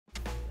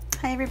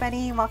Hi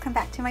everybody, welcome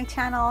back to my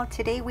channel.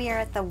 Today we are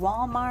at the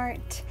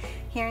Walmart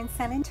here in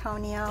San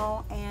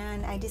Antonio,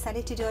 and I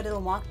decided to do a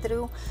little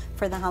walkthrough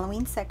for the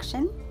Halloween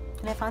section,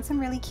 and I found some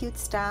really cute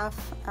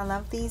stuff. I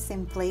love these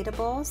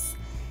inflatables.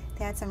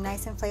 They had some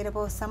nice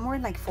inflatables. Some were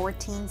like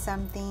 14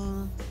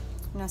 something,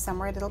 you know, some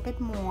were a little bit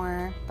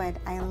more, but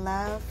I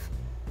love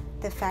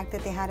the fact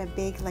that they had a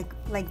big,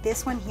 like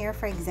this one here,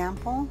 for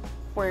example,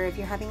 where if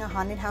you're having a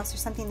haunted house or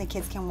something, the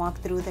kids can walk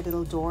through the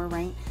little door,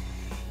 right?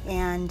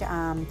 And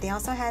they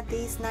also had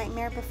these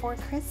Nightmare Before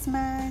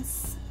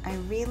Christmas. I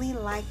really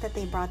like that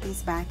they brought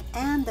these back,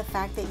 and the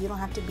fact that you don't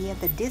have to be at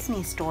the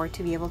Disney store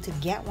to be able to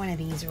get one of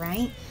these,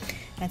 right?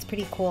 That's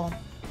pretty cool.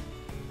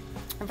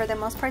 And for the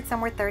most part, some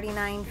were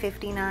 $39,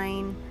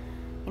 $59.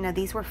 You know,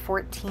 these were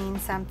 14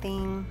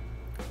 something.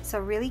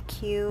 So really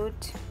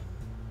cute.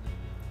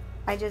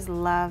 I just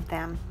love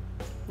them.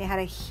 They had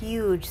a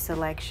huge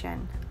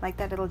selection, like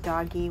that little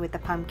doggy with the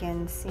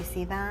pumpkins. You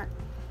see that?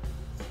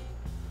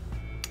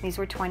 These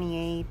were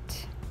 28.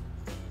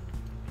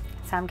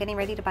 So I'm getting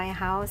ready to buy a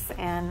house,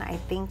 and I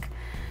think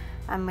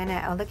I'm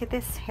gonna, oh look at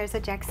this, here's a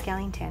Jack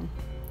Skellington.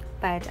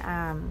 But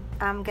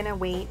I'm gonna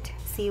wait,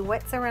 see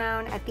what's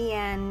around at the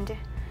end,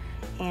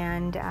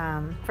 and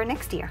for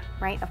next year,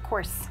 right? Of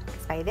course,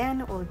 because by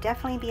then we'll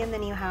definitely be in the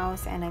new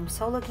house, and I'm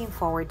so looking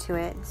forward to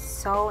it.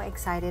 So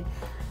excited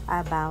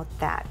about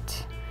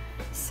that.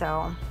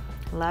 So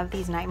love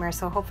these nightmares.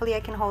 So hopefully I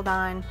can hold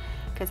on,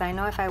 because I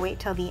know if I wait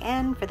till the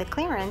end for the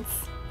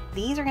clearance,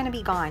 these are going to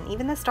be gone.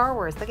 Even the Star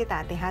Wars, look at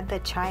that, they had the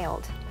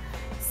child.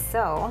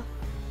 So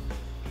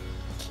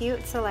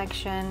cute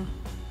selection.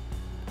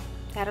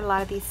 They had a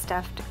lot of these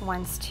stuffed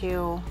ones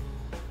too.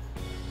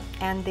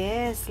 And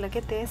this, look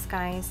at this,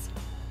 guys.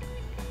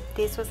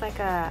 This was like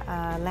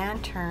a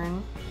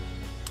lantern.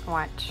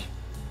 Watch.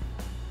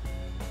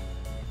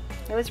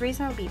 It was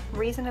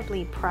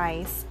reasonably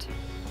priced.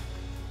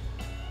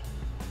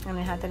 And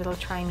it had the little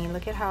try-me.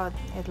 Look at how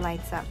it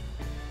lights up.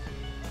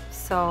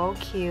 So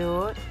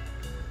cute.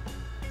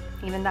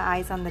 Even the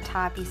eyes on the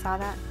top, you saw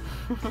that?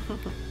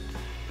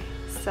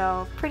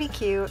 So pretty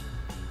cute.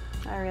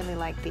 I really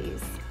like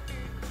these.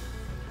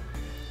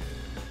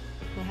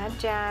 They had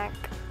Jack,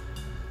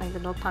 like the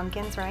little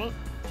pumpkins, right?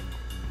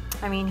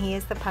 I mean, he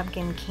is the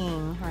pumpkin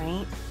king,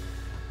 right?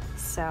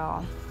 So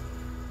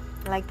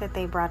I like that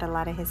they brought a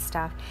lot of his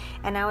stuff.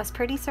 And I was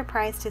pretty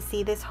surprised to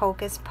see this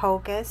Hocus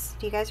Pocus.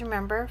 Do you guys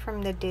remember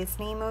from the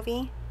Disney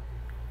movie?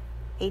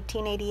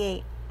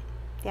 1888.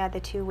 Yeah,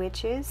 the two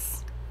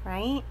witches,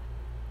 right?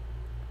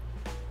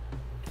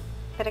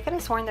 But I could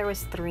have sworn there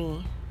was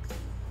 3.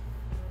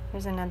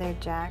 There's another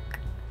Jack.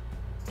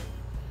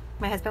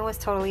 My husband was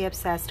totally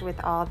obsessed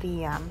with all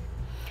the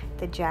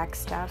Jack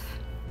stuff.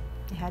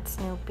 They had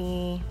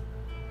Snoopy,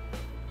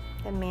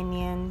 the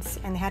Minions,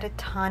 and they had a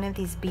ton of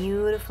these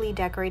beautifully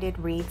decorated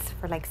wreaths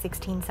for like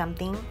 16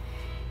 something.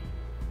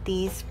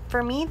 These,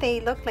 for me,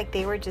 they looked like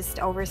they were just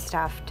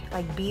overstuffed,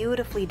 like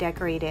beautifully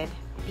decorated,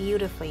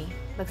 beautifully.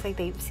 Looks like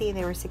they were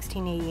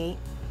 $16.88.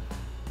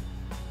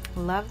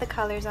 Love the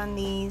colors on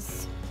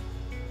these.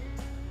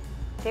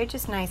 They're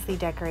just nicely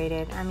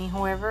decorated. I mean,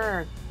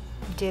 whoever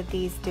did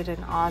these did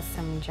an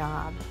awesome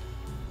job.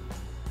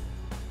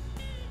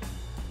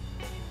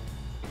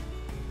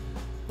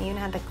 They even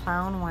had the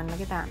clown one.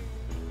 Look at that.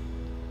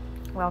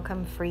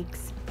 Welcome,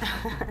 freaks.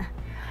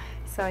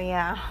 So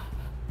yeah.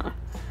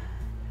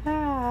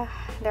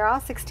 They're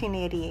all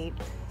 $16.88.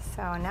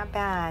 So not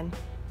bad.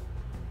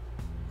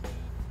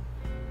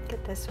 Look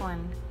at this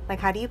one.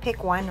 Like, how do you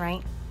pick one,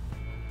 right?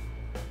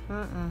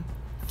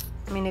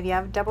 I mean, if you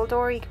have a double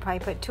door, you could probably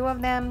put 2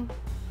 of them,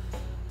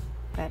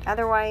 but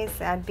otherwise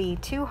that'd be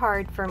too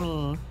hard for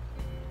me.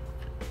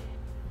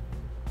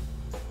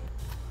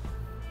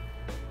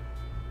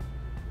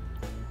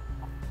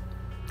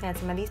 And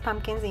some of these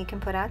pumpkins that you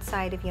can put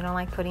outside if you don't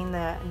like putting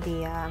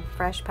the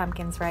fresh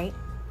pumpkins, right?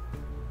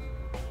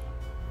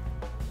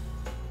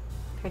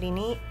 Pretty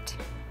neat.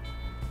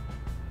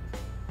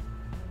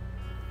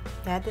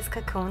 They had this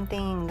cocoon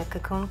thing, the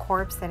cocoon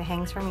corpse that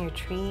hangs from your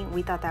tree.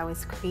 We thought that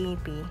was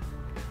creepy.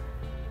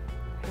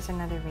 Here's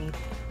another wreath.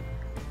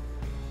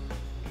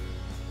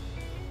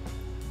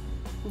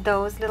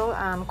 Those little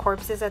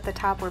corpses at the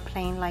top were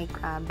playing like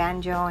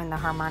banjo and the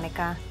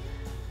harmonica.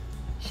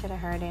 Should have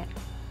heard it.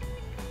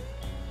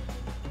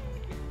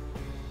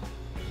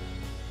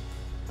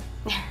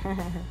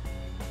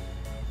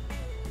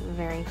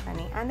 Very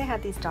funny. And they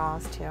had these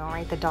dolls too,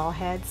 right? The doll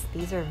heads.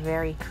 These are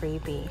very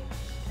creepy.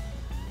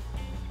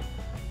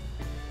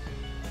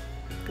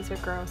 These are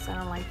gross. I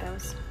don't like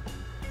those.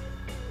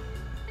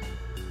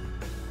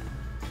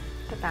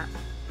 Look at that.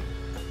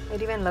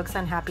 It even looks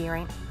unhappy,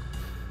 right?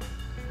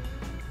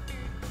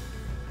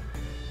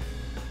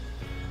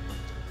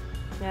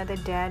 Yeah, the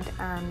dead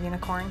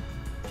unicorn.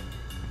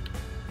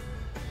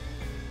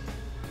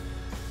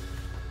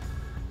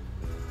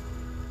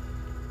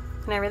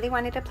 And I really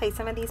wanted to play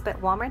some of these, but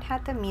Walmart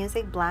had the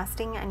music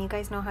blasting, and you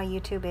guys know how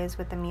YouTube is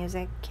with the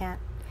music. Can't,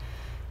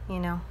 you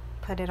know,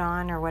 put it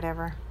on or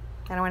whatever.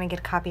 I don't want to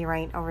get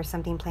copyright over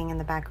something playing in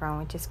the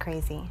background, which is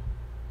crazy.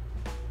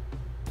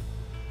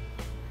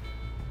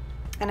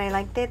 And I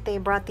liked it. They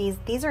brought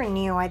these are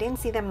new. I didn't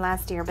see them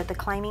last year, but the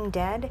Climbing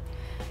Dead.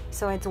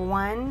 So it's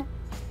one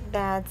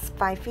that's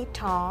 5 feet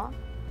tall.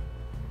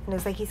 It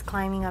looks like he's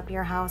climbing up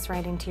your house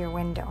right into your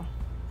window.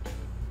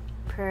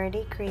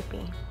 Pretty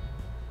creepy.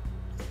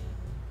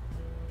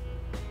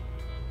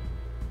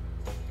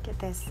 Get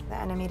this, the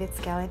animated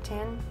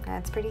skeleton.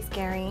 That's pretty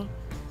scary.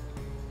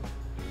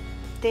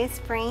 This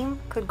frame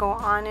could go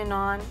on and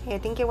on. I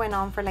think it went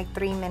on for like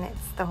 3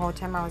 minutes the whole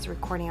time I was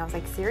recording. I was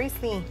like,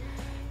 seriously?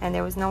 And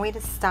there was no way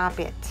to stop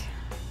it.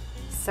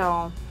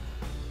 So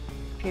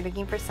if you're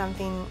looking for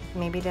something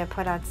maybe to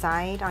put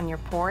outside on your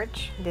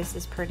porch, this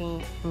is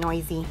pretty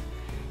noisy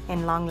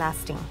and long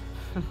lasting.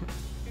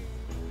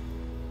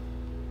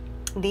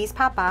 These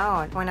pop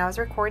out. When I was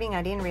recording,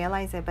 I didn't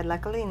realize it, but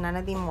luckily none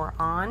of them were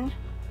on.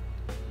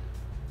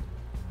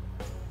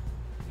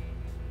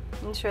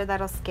 I'm sure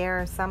that'll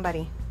scare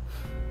somebody.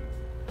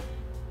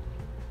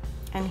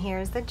 And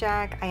here's the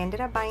jack. I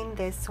ended up buying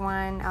this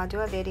one. I'll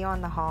do a video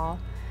on the haul,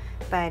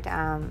 but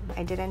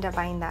I did end up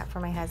buying that for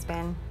my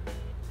husband.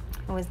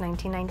 It was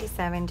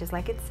 $19.97, just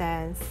like it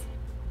says.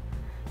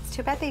 It's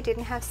too bad they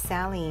didn't have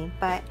Sally,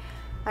 but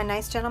a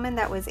nice gentleman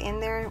that was in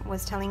there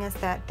was telling us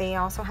that they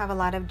also have a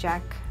lot of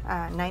Jack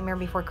Nightmare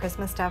Before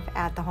Christmas stuff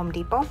at the Home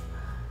Depot.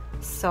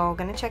 So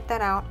gonna check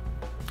that out.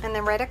 And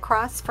then right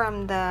across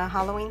from the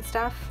Halloween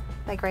stuff,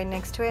 like right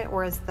next to it,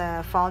 was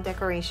the fall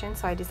decoration.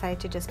 So I decided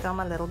to just film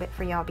a little bit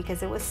for y'all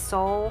because it was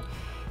so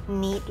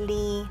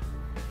neatly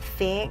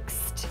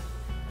fixed,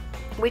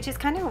 which is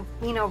kind of,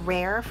 you know,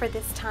 rare for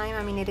this time.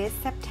 I mean, it is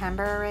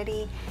September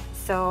already,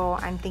 so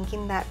I'm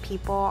thinking that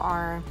people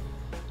are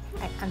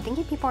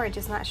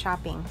just not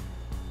shopping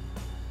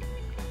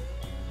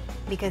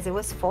because it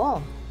was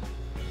full.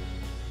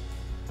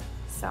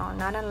 So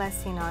not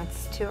unless, you know,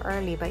 it's too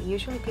early, but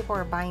usually people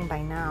are buying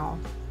by now.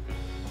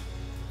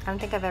 I don't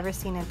think I've ever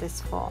seen it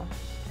this full.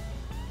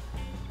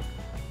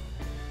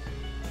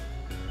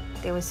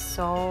 There was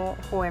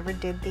whoever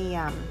did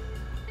the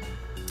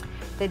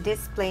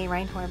display,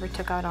 right? Whoever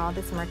took out all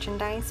this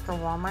merchandise for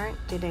Walmart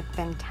did a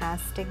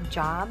fantastic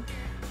job.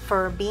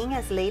 For being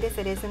as late as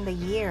it is in the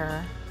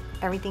year,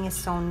 everything is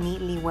so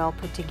neatly well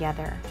put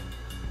together.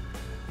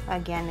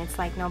 Again, it's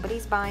like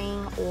nobody's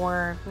buying,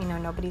 or, you know,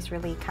 nobody's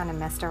really kind of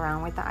messed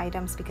around with the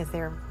items because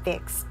they're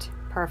fixed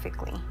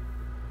perfectly.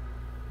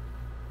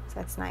 So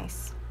that's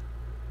nice.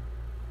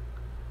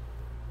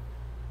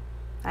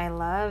 I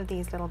love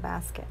these little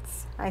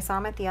baskets. I saw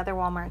them at the other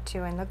Walmart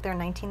too, and look, they're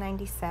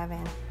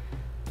 $19.97.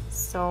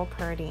 So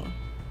pretty.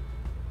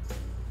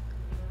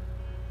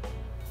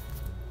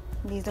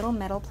 These little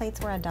metal plates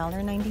were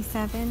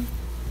 $1.97.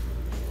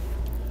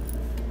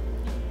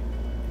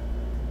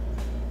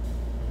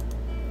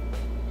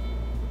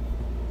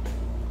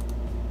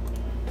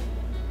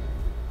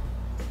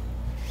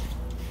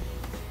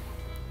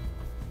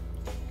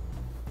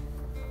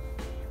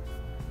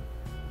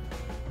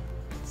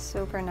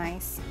 Super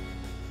nice.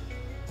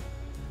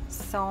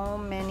 So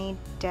many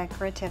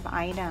decorative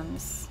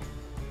items.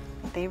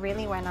 They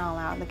really went all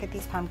out. Look at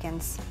these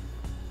pumpkins.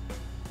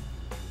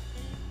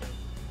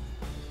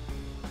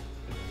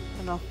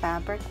 The little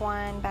fabric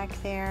one back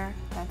there.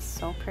 That's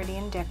so pretty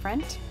and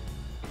different.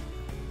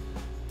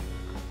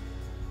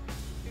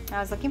 I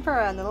was looking for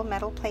a little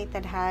metal plate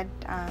that had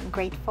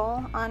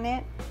Grateful on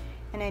it,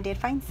 and I did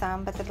find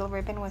some, but the little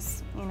ribbon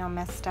was, you know,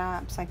 messed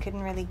up, so I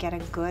couldn't really get a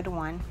good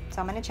one.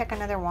 So I'm gonna check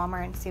another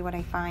Walmart and see what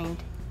I find.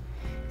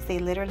 They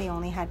literally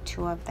only had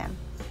 2 of them.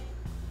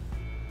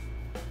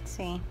 Let's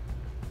see.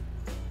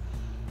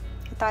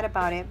 I thought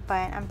about it,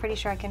 but I'm pretty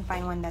sure I can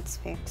find one that's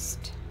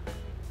fixed.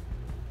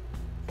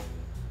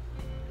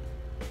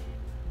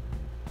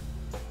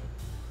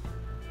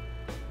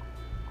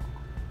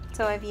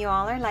 So if you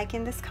all are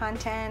liking this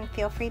content,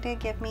 feel free to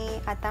give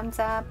me a thumbs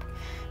up.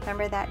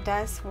 Remember, that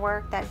does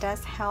work, that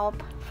does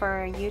help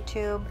for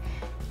YouTube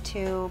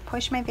to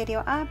push my video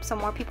up so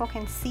more people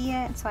can see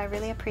it. So I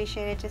really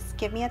appreciate it. Just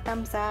give me a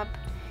thumbs up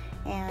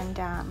and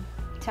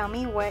tell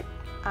me what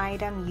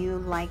item you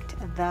liked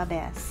the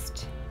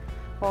best.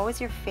 What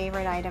was your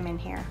favorite item in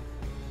here?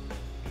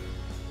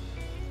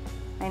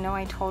 I know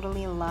I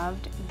totally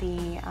loved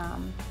the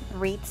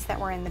wreaths that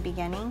were in the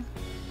beginning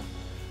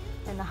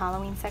in the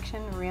Halloween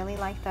section. Really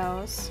like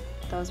those.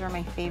 Those were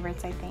my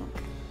favorites, I think.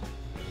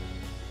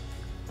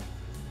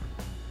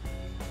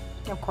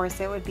 Of course,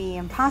 it would be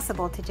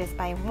impossible to just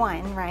buy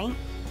one, right?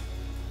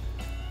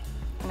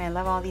 And I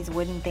love all these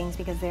wooden things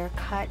because they're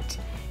cut.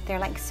 They're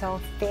like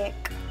so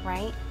thick,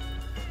 right?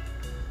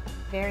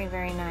 Very,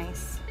 very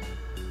nice.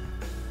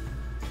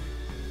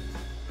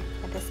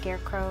 With the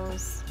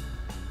scarecrows.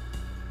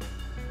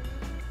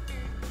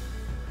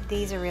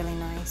 These are really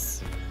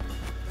nice.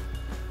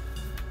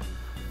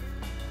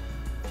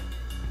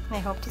 I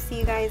hope to see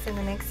you guys in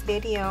the next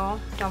video.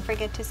 Don't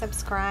forget to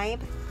subscribe.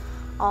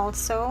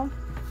 Also,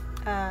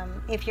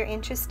 if you're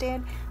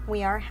interested, we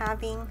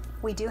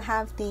do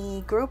have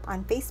the group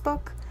on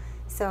Facebook,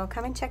 so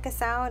come and check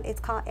us out. It's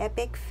called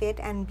Epic Fit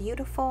and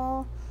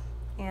Beautiful,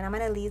 and I'm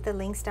gonna leave the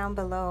links down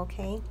below,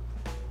 okay?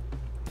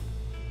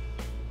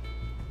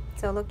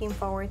 So looking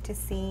forward to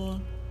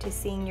see to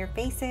seeing your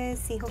faces,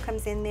 see who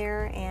comes in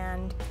there,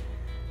 and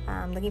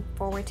looking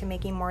forward to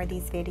making more of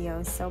these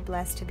videos. So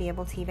blessed to be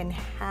able to even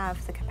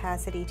have the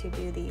capacity to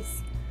do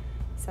these.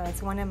 So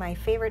it's one of my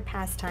favorite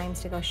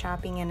pastimes to go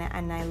shopping,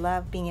 and I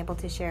love being able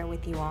to share it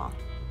with you all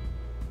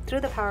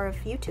through the power of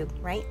YouTube,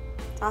 right?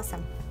 It's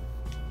awesome.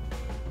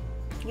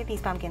 Look at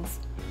these pumpkins.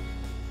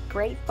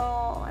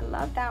 Grateful, I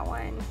love that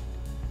one.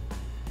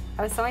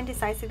 I was so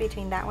indecisive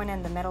between that one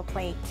and the metal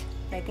plate,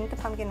 but I think the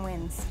pumpkin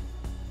wins.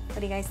 What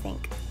do you guys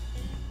think?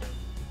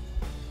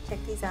 Check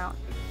these out.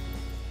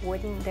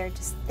 Wooden, they're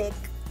just thick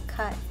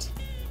cut.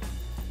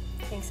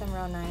 Makes them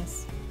real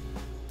nice.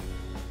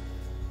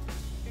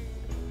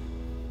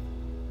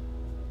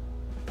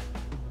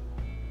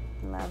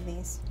 Love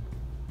these.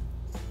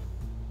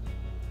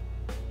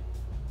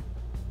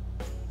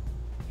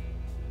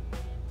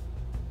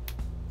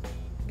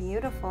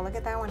 Beautiful, look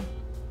at that one.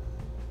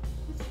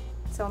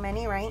 So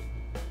many, right?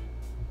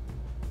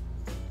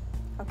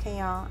 Okay,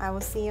 y'all, I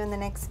will see you in the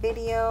next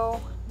video.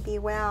 Be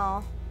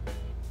well.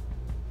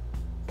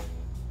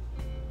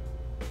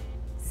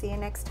 See you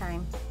next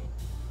time.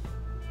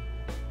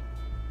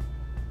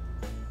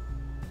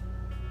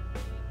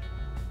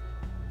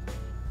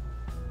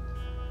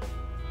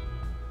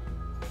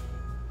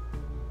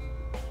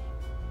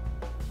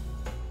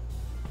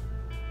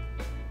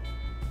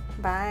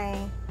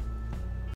 Bye.